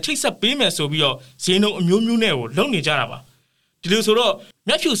လောက်ကင်နဲ့ချိတ်ဆက်ပေးမယ်ဆိုပြီးတော့ဈေးနှုန်းအမျိုးမျိုးနဲ့ကိုလုပ်နေကြတာပါဒီလိုဆိုတော့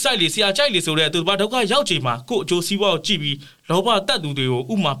မျက်ဖြူစိုက်လေဆရာကြိုက်လေဆိုတဲ့သူတစ်ပါးဒုက္ခရောက်ချိန်မှာကို့အကျိုးစီးပွားကိုကြည့်ပြီးလောဘတက်သူတွေ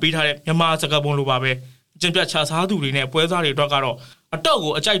ကိုဥမာပေးထားတဲ့မြန်မာစကားပုံလိုပါပဲအကျဉ်းပြခြားစားသူတွေနဲ့ပွဲစားတွေအတွက်ကတော့အတော့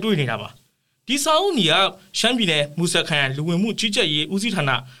ကိုအကြိုက်တွေးနေတာပါဒီစာအုပ်ညီကရှမ်းပြည်နယ်မူဆယ်ခရိုင်လူဝင်မှုကြီးကြပ်ရေးဦးစီးဌာ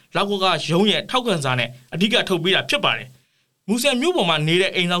နလောက်ကွာရုံးရဲ့ထောက်ခံစာနဲ့အဓိကထုတ်ပေးတာဖြစ်ပါတယ်မူဆယ်မြို့ပေါ်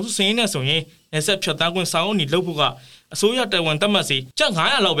မှာနေတဲ့အိမ်ဆောင်စုစင်းနဲ့ဆိုရင်နယ်ဆက်ဖြတ်တန်းခွင့်စာအုပ်ညီလုပ်ဖို့ကအစိုးရတပ်ဝန်တက်မှတ်စီကျပ်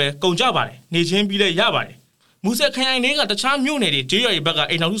900လောက်ပဲကုန်ကြပါတယ်နေချင်းပြီးလဲရပါတယ်မူဆယ်ခရိုင်တွေကတခြားမြို့နယ်တွေကျေးရွာတွေဘက်က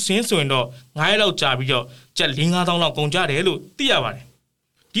အိမ်ဆောင်စုစင်းဆိုရင်တော့900လောက်ကြာပြီးတော့ကျပ်4-5,000လောက်ကုန်ကြတယ်လို့သိရပါတယ်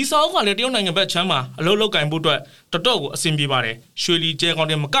ဒီစာအုပ်ကလည်းတရုတ်နိုင်ငံဘက်ချမ်းမှာအလုပ်လုပ်ကင်ဖို့အတွက်တော်ကိုအဆင်ပြေပါတယ်ရွှေလီကျဲကောင်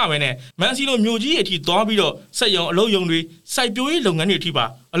တွေမကပဲနဲ့မန်စီလိုမြို့ကြီးအထိသွားပြီးတော့စက်ရုံအလုပ်ရုံတွေစိုက်ပျိုးရေးလုပ်ငန်းတွေအထိပါ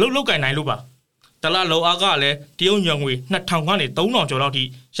အလုပ်လုပ်ကင်နိုင်လို့ပါတလားလောအားကလည်းတရုတ်ညွန်ငွေ2000ကနေ3000ကျော်လောက်ထိ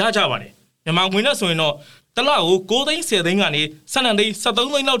ရကြပါတယ်မြန်မာငွေနဲ့ဆိုရင်တော့တလားကို9သိန်း10သိန်းကနေ12သိန်း13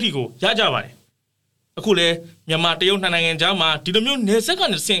သိန်းလောက်ထိကိုရကြပါတယ်အခုလေမြန်မာတရုတ်နှစ်နိုင်ငံကြားမှာဒီလိုမျိုးနေဆက်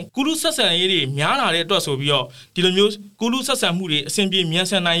ကနေဆင့်ကုလူဆက်ဆံရေးတွေများလာတဲ့အတွက်ဆိုပြီးတော့ဒီလိုမျိုးကုလူဆက်ဆံမှုတွေအဆင်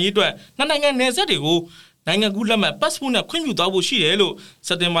ပြေမြန်ဆန်နိုင်ရေးအတွက်နှစ်နိုင်ငံနေဆက်တွေကိုနိုင်ငံကူးလက်မှတ် passport နဲ့ခွင့်ပြုသွားဖို့ရှိတယ်လို့စ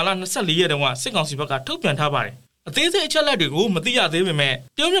က်တင်ဘာလ24ရက်တုန်းကစစ်ကောင်စီဘက်ကထုတ်ပြန်ထားပါတယ်အသေးစိတ်အချက်လက်တွေကိုမသိရသေးပေ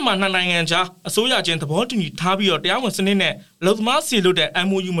မဲ့တရုတ်မြန်မာနှစ်နိုင်ငံကြားအစိုးရချင်းသဘောတူညီထားပြီးတော့တရားဝင်စနစ်နဲ့အလုပ်သမားစီလို့တဲ့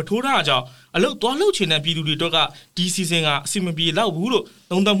MOU မထိုးထားကြအောင်အလုပ်သွားလုပ်ချင်တဲ့ပြည်သူတွေတို့ကဒီစီစဉ်ကအစီအမပြေလောက်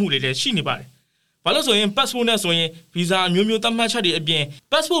ဘူးလို့သုံးသပ်မှုတွေလည်းရှိနေပါတယ်ဘာလို့ဆိုရင် passport နဲ့ဆိုရင် visa အမျိုးမျိုးသတ်မှတ်ချက်တွေအပြင်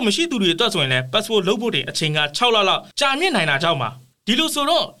passport မရှိသူတွေအတွက်ဆိုရင်လည်း passport လုပ်ဖို့အချိန်က6လလောက်ကြာမြင့်နိုင်တာကြောင့်ပါဒီလိုဆို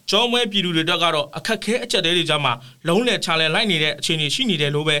တော့ကျောင်းမွဲပြည်သူတွေအတွက်ကတော့အခက်ခဲအကျက်တဲတွေကြားမှာလုံးလည်ချလဲလိုက်နေတဲ့အခြေအနေရှိနေတ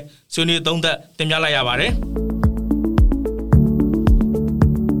ယ်လို့ပဲဆွေးနွေးသုံးသပ်တင်ပြလိုက်ရပါ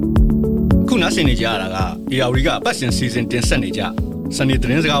တယ်ခုနားဆင်နေကြရတာက ARD ကပတ်စင်စီစဉ်တင်ဆက်နေကြစနေသ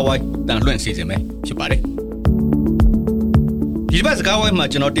တင်းစကားဝိုင်းတန်လွှင့်စီစဉ်ပဲဖြစ်ပါတယ်ဒီဘက်စကားဝိုင်း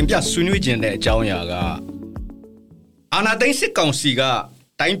မှာကျွန်တော်တင်ပြဆွေးနွေးခြင်းတဲ့အကြောင်းအရာကအာဏာသိမ်းစစ်ကောင်စီ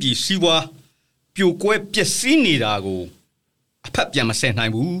ကတိုင်းပြည်စီးပွားပြိုကွဲပျက်စီးနေတာကိုအဖက်ပြန်မဆင်နို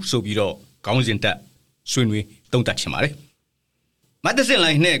င်ဘူးဆိုပြီးတော့ခေါင်းစဉ်တက်ဆွေးနွေးသုံးသပ်ချင်ပါတယ်မတ်တ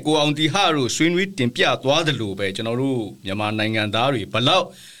စင်လိုင်းနဲ့ကိုအောင်တီဟာတို့ဆွေးနွေးတင်ပြသွားသလိုပဲကျွန်တော်တို့မြန်မာနိုင်ငံသားတွေဘ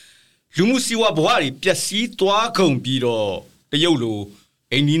လောက်လူမှုစီးပွားဘဝတွေပျက်စီးသွားကုန်ပြီးတော့တရုတ်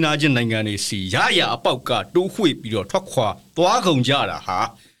လိုအိန္ဒိယချင်းနိုင်ငံတွေစီရရအပေါက်ကတိုးခွေပြီးတော့ထွက်ခွာသွားကုန်ကြတာဟာ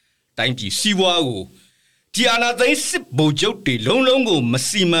တိုင်းပြည်စီးပွားကိုဒီအာဏာသိမ်းစစ်ဗိုလ်ချုပ်တွေလုံးလုံးကို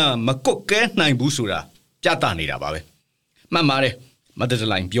မစီမံမကွက်ကဲနိုင်ဘူးဆိုတာပြသနေတာပါပဲမှန်ပါတယ်မတ်တစ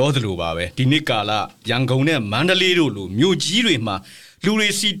လိုင်းပြောသလိုပါပဲဒီနေ့ကာလရန်ကုန်နဲ့မန္တလေးတို့လိုမြို့ကြီးတွေ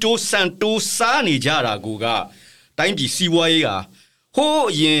မှာလူတွေစီတိုးစံတိုးစားနေကြတာကိုကတိုင်းပြည်စီးပွား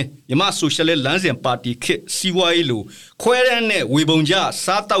ရေးဟာဟိုးအရင်မြမဆိုရှယ်လစ်လမ်းစဉ်ပါတီခေတ်စီးပွားရေးလိုခွဲရမ်းနဲ့ဝေ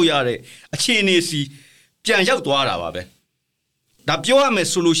ပုံကြစားတောက်ရတဲ့အခြေအနေစီပြန်ရောက်သွားတာပါပဲဒါပြောရ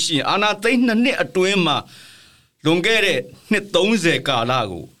မယ်ဆိုလို့ရှိရင်အာနာသိန်း2နှစ်အတွင်းမှာလွန်ခဲ့တဲ့နှစ်30ကာ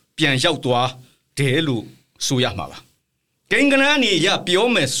လကိုပြန်ရောက်သွားတယ်လို့ဆိုရမှာပါကိန်းကနန်းနေရပြော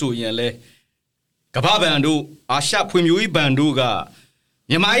မယ်ဆိုရင်လေကမ္ဘာဘဏ်တို့အာရှဖွံ့ဖြိုးရေးဘဏ်တို့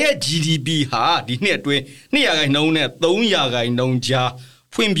ကမြန်မာရဲ့ GDP ဟာဒီနှစ်အတွင်း2%နဲ့3%ကြား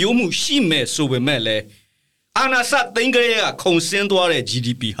ဖွံ့ဖြိုးမှုရှိမဲ့ဆိုပေမဲ့လည်းအာဏာစသိန်းကလေးကခုန်ဆင်းသွားတဲ့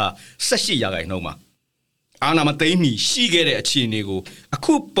GDP ဟာ18%မှာအာဏာမသိမ်းမီရှိခဲ့တဲ့အခြေအနေကို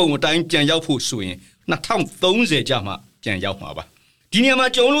အခုပုံအတိုင်းပြန်ရောက်ဖို့ဆိုရင်2030ကျမှပြန်ရောက်မှာပါဒီနေရာ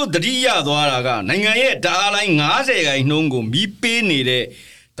မှာကျွန်တော်တို့သတိရသွားတာကနိုင်ငံရဲ့ဓာတ်အားလိုင်း90%ကိုမီးပေးနေတဲ့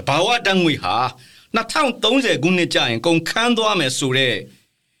တဘာဝတန်ငွေဟာ2030ခုနှစ်ကျရင်ကုန်ခန်းသွားမယ်ဆိုတဲ့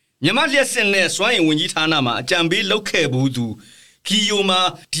မြန်မာလျှက်စင်နဲ့စွမ်းအင်ဝန်ကြီးဌာနမှာအကြံပေးလုပ်ခဲ့ဘူးသူ ကီယိုမာ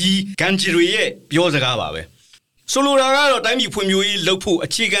ဒီကန်ဂျီရီရဲ့ပြောစကားပါပဲဆိုလိုတာကတော့တိုင်းပြည်ဖွံ့ဖြိုးရေးလုပ်ဖို့အ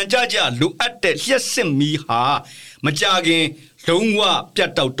ခြေခံကြလိုအပ်တဲ့လျှက်စစ်မီဟာမကြခင်လုံးဝပြ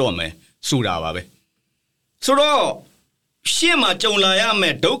တ်တောက်တော့မယ်ဆိုတာပါပဲဆိုတော့ရှေ့မှာကြုံလာရမ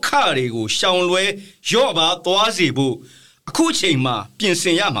ယ့်ဒုက္ခတွေကိုရှောင်လွဲရော့ပါသွားစေဖို့အခုချိန်မှာပြင်ဆ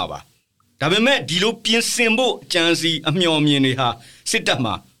င်ရမှာပါဒါပေမဲ့ဒီလိုပြင်ဆင်ဖို့ကြံစီအမျှော်မြင်တွေဟာစစ်တပ်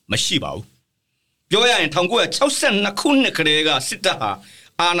မှာမရှိပါဘူးပြောရရင်1962ခုနှစ်ကလေးကစစ်တပ်ဟာ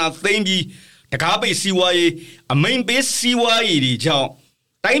အာဏာသိမ်းပြီးတကားပိတ်စီးပွားရေးအမိန်ပေးစီးပွားရေးတွေကြောင့်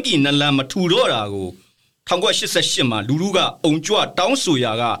တိုင်းပြည်နလန်မထူတော့တာကို1988မှာလူလူကအုံကြွတောင်းဆို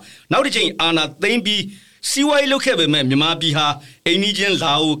ရာကနောက်တစ်ချိန်အာဏာသိမ်းပြီးစီးပွားရေးလုပ်ခဲ့ပေမဲ့မြန်မာပြည်ဟာအိန္ဒိယ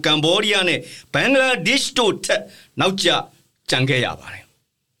လာအိုကမ္ဘောဒီးယားနဲ့ဘင်္ဂလားဒေ့ရှ်တို့ထက်နောက်ကျကျန်ခဲ့ရပါတယ်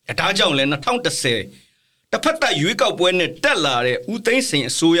။ဒါကြောင့်လဲ2010တစ်ဖက်သက်ရွေးကောက်ပွဲနဲ့တက်လာတဲ့ဦးသိန်းစိန်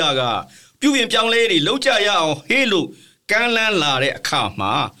အစိုးရကပြုပြင်ပြောင်းလဲတွေလုပ်ကြရအောင်ဟေးလို့ကမ်းလှမ်းလာတဲ့အခါ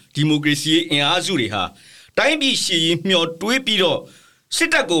မှာဒီမိုကရေစီအင်အားစုတွေဟာတိုင်းပြည်ရှေ့မျှော်တွေးပြီးတော့စစ်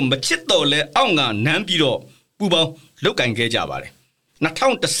တပ်ကိုမချစ်တော်လဲအောင့်ငါနမ်းပြီးတော့ပူပေါင်းလုတ်ကင်ခဲ့ကြပါတယ်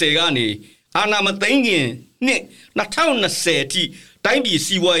2010ကနေအာဏာမသိမ်းခင်နှစ်2020ထိတိုင်းပြည်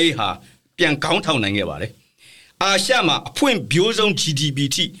စီးပွားရေးဟာပြန်ကောင်းထောင်နိုင်ခဲ့ပါတယ်အာရှမှာအဖွင့်ပြိုးဆုံး GDP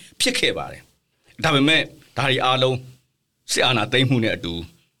ထိဖြစ်ခဲ့ပါတယ်ဒါပေမဲ့ဒါတွေအားလုံးစစ်အာဏာသိမ်းမှုနဲ့အတူ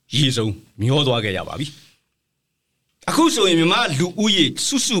ရေစုံမျောသွားခဲ့ရပါပြီအခုဆိုရင်မြန်မာလူဦးရေ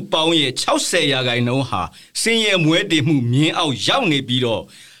စုပေါင်းရဲ့60%ဟာစင်ရဲမွဲတေမှုမြင်းအောင်ရောက်နေပြီးတော့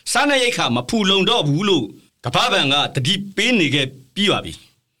စားနပ်ရိက္ခာမဖူလုံတော့ဘူးလို့ကမ္ဘာ့ဘဏ်ကတတိပေးနေခဲ့ပြီးပါပြီ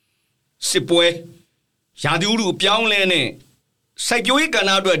စစ်ပွဲရာသီဥတုအပြောင်းလဲနဲ့စိုက်ပျိုးရေးကဏ္ဍ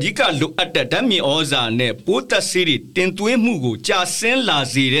အတွက်အဓိကလိုအပ်တဲ့ဓာတ်မြေဩဇာနဲ့ပိုးသက်ဆေးတွေတင်သွင်းမှုကိုကြာဆင်းလာ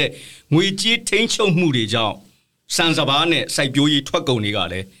စေတဲ့ငွေကြေးထိန်းချုပ်မှုတွေကြောင့်စံစဘာနဲ့စိုက်ပျိုးရေးထွက်ကုန်တွေက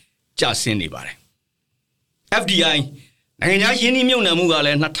လည်းကြာဆင်းနေပါတယ်FDI နိုင်ငံခြားယင်းနှိမ့်မြုပ်နှံမှုကလ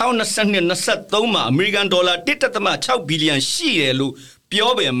ည်း2022-23မှာအမေရိကန်ဒေါ်လာ 1.6 ဘီလီယံရှိတယ်လို့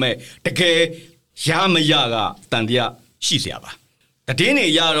ပြောပေမဲ့တကယ်ရမရကတန်တရားရှိစရာပါတည်င်းတွေ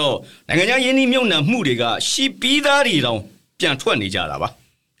ရတော့နိုင်ငံခြားယင်းနှိမ့်မြုပ်နှံမှုတွေကရှိပြီးသားတွေတောင်ပြန်ထွက်နေကြတာပါ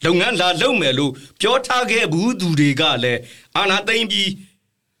လုပ်ငန်းလာလုပ်မယ်လို့ပြောထားခဲ့ဘူးသူတွေကလည်းအာဏာသိမ်းပြီး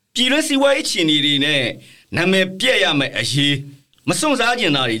ပြည်တွင်းစီးပွားရေးအခြေအနေတွေနဲ့နာမည်ပြည့်ရမယ်အရေးမစွန့်စားကျ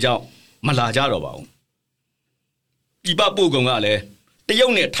င်တာတွေကြောင့်မလာကြတော့ပါဘူးပြည်ပပို့ကုန်ကလည်းတရု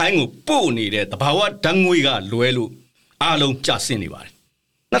တ်နဲ့ထိုင်းကိုပို့နေတဲ့တဘာဝဓာတ်ငွေကလွဲလို့အားလုံးကျဆင်းနေပါတယ်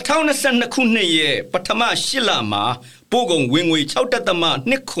2022ခုနှစ်ရဲ့ပထမ8လမှာပို့ကုန်ဝင်ငွေ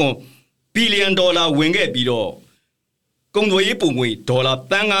 6.2 ဘီလီယံဒေါ်လာဝင်ခဲ့ပြီးတော့ကုန်သွယ်ရေးပုံငွေဒေါ်လာ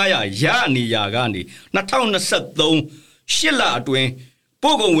3,500ရနေရကနေ2023 8လအတွင်း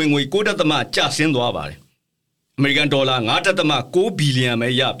ပို့ကုန်ဝင်ငွေ 9.ကျဆင်းသွားပါတယ်အမေရိကန်ဒေါ်လာ 5.9 ဘီလီယံပဲ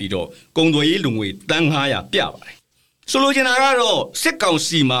ရပြီးတော့ကုန်သွယ်ရေးလူငွေ3,500ပြပါတယ်ဆိုလိုချင်တာကတော့စစ်ကောင်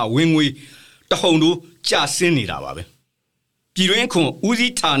စီမှာဝင်ငွေတဟုန်တို့ကျဆင်းနေတာပါပဲပြည်တွင်းခွန်ဦး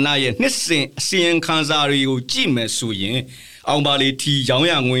စီးဌာနရဲ့နှစ်စဉ်အစီရင်ခံစာတွေကိုကြည့်မယ်ဆိုရင်အောင်ပါလီထီရောင်း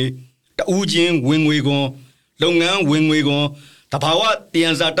ရငွေတဦးချင်းဝင်ငွေကွန်လုပ်ငန်းဝင်ငွေကွန်တဘာဝတယံ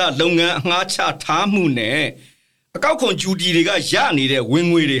ဇာတလုပ်ငန်းအငှားချထားမှုနဲ့အကောက်ခွန်ဂျူတီတွေကရနေတဲ့ဝင်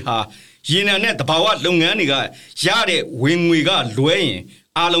ငွေတွေဟာရေနံနဲ့တဘာဝလုပ်ငန်းတွေကရတဲ့ဝင်ငွေကလွဲရင်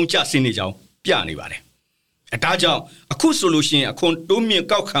အားလုံးကျဆင်းနေကြောင်းပြနေပါတယ်ဒါကြောင့်အခုဆိုလို့ရှိရင်အခွန်တိုးမြင့်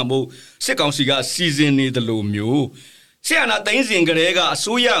ကောက်ခံဖို့စစ်ကောင်စီကစီစဉ်နေတယ်လို့မျိုးဆီယနာသိန်းစဉ်ကလေးကအ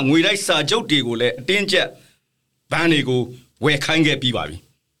စိုးရငွေတိုက်စာချုပ်တွေကိုလည်းအတင်းကျပ်ဘဏ်တွေကိုဝယ်ခိုင်းခဲ့ပြီးပါပြီ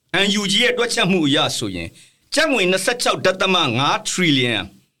။ UNG ရဲ့တွက်ချက်မှုအရဆိုရင်ကျပ်ငွေ 26.5 ထရီလီယံ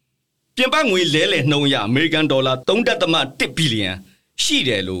ပြင်ပငွေလဲလှယ်နှုန်းအရအမေရိကန်ဒေါ်လာ 3.1 ဘီလီယံရှိတ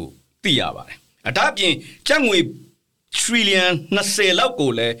ယ်လို့သိရပါတယ်။ဒါ့အပြင်ကျပ်ငွေထရီလီယံ20လောက်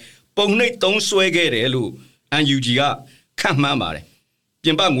ကိုလည်းပုံနှိပ်သုံးစွဲခဲ့တယ်လို့ UNG ကခန့်မှန်းပါတယ်။ပြ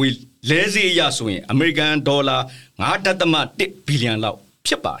င်ပငွေလဲစေးအရဆိုရင်အမေရိကန်ဒေါ်လာ 5.1 ဘီလီယံလောက်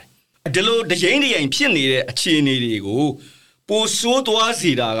ဖြစ်ပါတယ်။ဒီလိုတရင်တရင်ဖြစ်နေတဲ့အခြေအနေတွေကိုပိုဆိုးသွား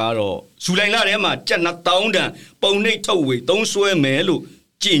စေတာကတော့ဇူလိုင်လထဲမှာကျပ်2000တန်ပုံနှိပ်ထုတ်ဝေသုံးစွဲမယ်လို့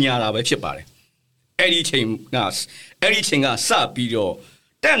ကြေညာတာပဲဖြစ်ပါတယ်။အဲ့ဒီချိန်ကစပြီးတော့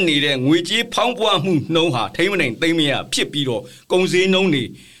တက်နေတဲ့ငွေကြေးဖောင်းပွားမှုနှုန်းဟာထိမ့်မနိုင်သိမ့်မရဖြစ်ပြီးတော့ကုန်စည်နှုန်းတွေ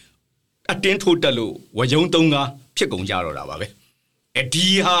အတင်းထိုးတက်လို့ဝယုံသုံးကားဖြစ်ကုန်ကြတော့တာပါပဲဒီ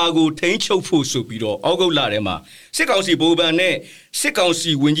ဟာကိုထိန်းချုပ်ဖို့ဆိုပြီးတော့အောက်ဂုတ်လထဲမှာစစ်ကောင်စီဗိုလ်ဘဏ်နဲ့စစ်ကောင်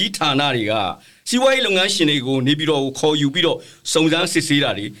စီဝင်ကြီးဌာနတွေကစီးပွားရေးလုပ်ငန်းရှင်တွေကိုနေပြီးတော့ခေါ်ယူပြီးတော့စုံစမ်းစစ်ဆေးတာ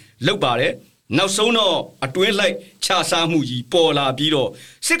တွေလုပ်ပါတယ်နောက်ဆုံးတော့အတွင်းလိုက်ခြားစားမှုကြီးပေါ်လာပြီးတော့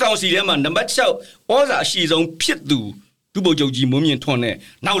စစ်ကောင်စီထဲမှာနံပါတ်6ဩဇာအရှိဆုံးဖြစ်သူဒုဗိုလ်ချုပ်ကြီးမွန်းမြင့်ထွန်းနဲ့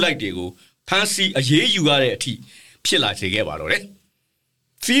နောက်လိုက်တွေကိုဖမ်းဆီးအရေးယူရတဲ့အထိဖြစ်လာစေခဲ့ပါတော့တယ်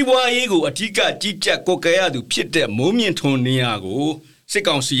စီးပွားရေးကိုအထူးကကြီးကြပ်ကွက်ကဲရသူဖြစ်တဲ့မိုးမြင့်ထွန်းနေရာကိုစစ်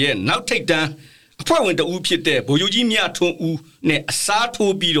ကောင်စီရဲ့နောက်ထိပ်တန်းအဖွဲ့ဝင်တဦးဖြစ်တဲ့ဗိုလ်ချုပ်ကြီးမြထွန်းဦးနဲ့အစား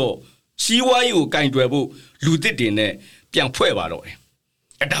ထိုးပြီးတော့စီးပွားရေးကိုကင်တွယ်ဖို့လူသစ်တွေနဲ့ပြန်ဖွဲ့ပါတော့တယ်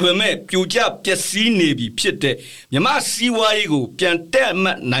။ဒါပေမဲ့ပြိုကျပျက်စီးနေပြီဖြစ်တဲ့မြမစီးပွားရေးကိုပြန်တက်မှ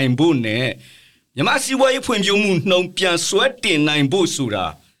တ်နိုင်ဖို့နဲ့မြမစီးပွားရေးဖွံ့ဖြိုးမှုနှုန်းပြန်ဆွဲတင်နိုင်ဖို့ဆိုတာ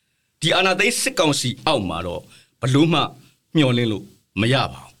ဒီအာဏာသိမ်းစစ်ကောင်စီအောက်မှာတော့ဘလို့မှမျှော်လင့်လို့မရ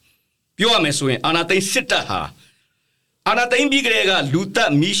ပါဘူးပြောရမယ်ဆိုရင်အာဏာသိမ်းစစ်တပ်ဟာအာဏာသိမ်းပြီးကလေးကလူသ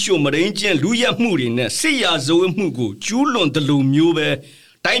က်မီးရှို့မရင်းချင်းလူရက်မှုတွေနဲ့စစ်ရာဇဝတ်မှုကိုကျူးလွန်တယ်လို့မျိုးပဲ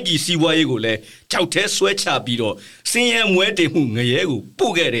တိုင်းပြည်စီးပွားရေးကိုလည်းကြောက်ထဲဆွဲချပြီးတော့စင်ရဲမွဲတေမှုငရဲကို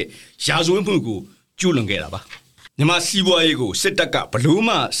ပို့ခဲ့တဲ့ရာဇဝတ်မှုကိုကျူးလွန်ခဲ့တာပါမြန်မာစီးပွားရေးကိုစစ်တပ်ကဘလို့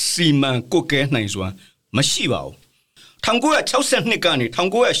မှစီမံကွက်ကဲနိုင်စွမ်းမရှိပါဘူး1962ကနေ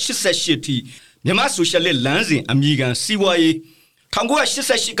1988ထိမြန်မာဆိုရှယ်လစ်လမ်းစဉ်အမည်ခံစီးပွားရေး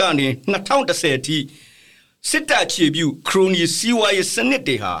1988ကနေ2010ထိစစ်တပ်ခြေပြုခရိုနီစီးပွားရေးစနစ်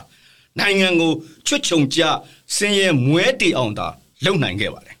တွေဟာနိုင်ငံကိုချွတ်ချုံကျဆင်းရဲမွဲတေအောင်သာလုပ်နိုင်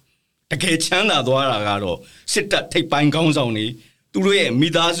ခဲ့ပါတယ်တကယ်ချမ်းသာသွားတာကတော့စစ်တပ်ထိပ်ပိုင်းခေါင်းဆောင်တွေသူတို့ရဲ့မိ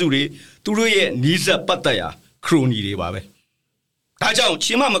သားစုတွေသူတို့ရဲ့နီးစပ်ပတ်သက်ရာခရိုနီတွေပါပဲဒါကြောင့်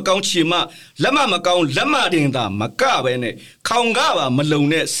ချီမမကောင်းချီမလက်မကောင်းလက်မတင်သာမကပဲနဲ့ခေါင်ကပါမလုံ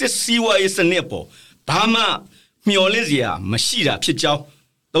တဲ့စစ်စည်းဝါးရေးစနစ်ပေါ်ဘာမှမျော်လင့်စရာမရှိတာဖြစ်ကြောင်း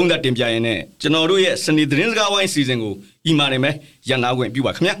သုံးသပ်တင်ပြရင်းနဲ့ကျွန်တော်တို့ရဲ့စနေသတင်းစကားဝိုင်းအစီအစဉ်ကိုဤမှာနေမယ်ရန်နာခွင့်ပြု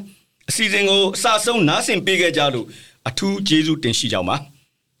ပါခင်ဗျာအစီအစဉ်ကိုအစဆုံးနားဆင်ပေးခဲ့ကြလို့အထူးကျေးဇူးတင်ရှိကြောင်းပါ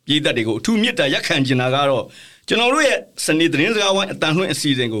ပြည်သက်တွေကိုအထူးမေတ္တာရက်ခံကျင်တာကတော့ကျွန်တော်တို့ရဲ့စနေသတင်းစကားဝိုင်းအတန်လွှင့်အစီ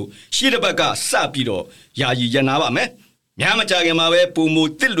အစဉ်ကိုရှေ့တစ်ပတ်ကစပြီးတော့ယာယီရန်နာပါမယ်များမကြခင်မှာပဲပုံမူ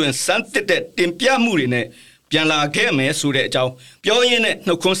တစ်လွင်စမ်းတစ်တဲ့တင်ပြမှုတွေနဲ့ပြန်လာခဲ့မယ်ဆိုတဲ့အကြောင်းပြောရင်းနဲ့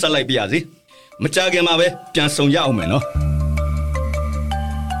နှုတ်ခွန်းဆက်လိုက်ပါရစေမကြခင်မှာပဲပြန်ဆောင်ရအောင်မယ်နော်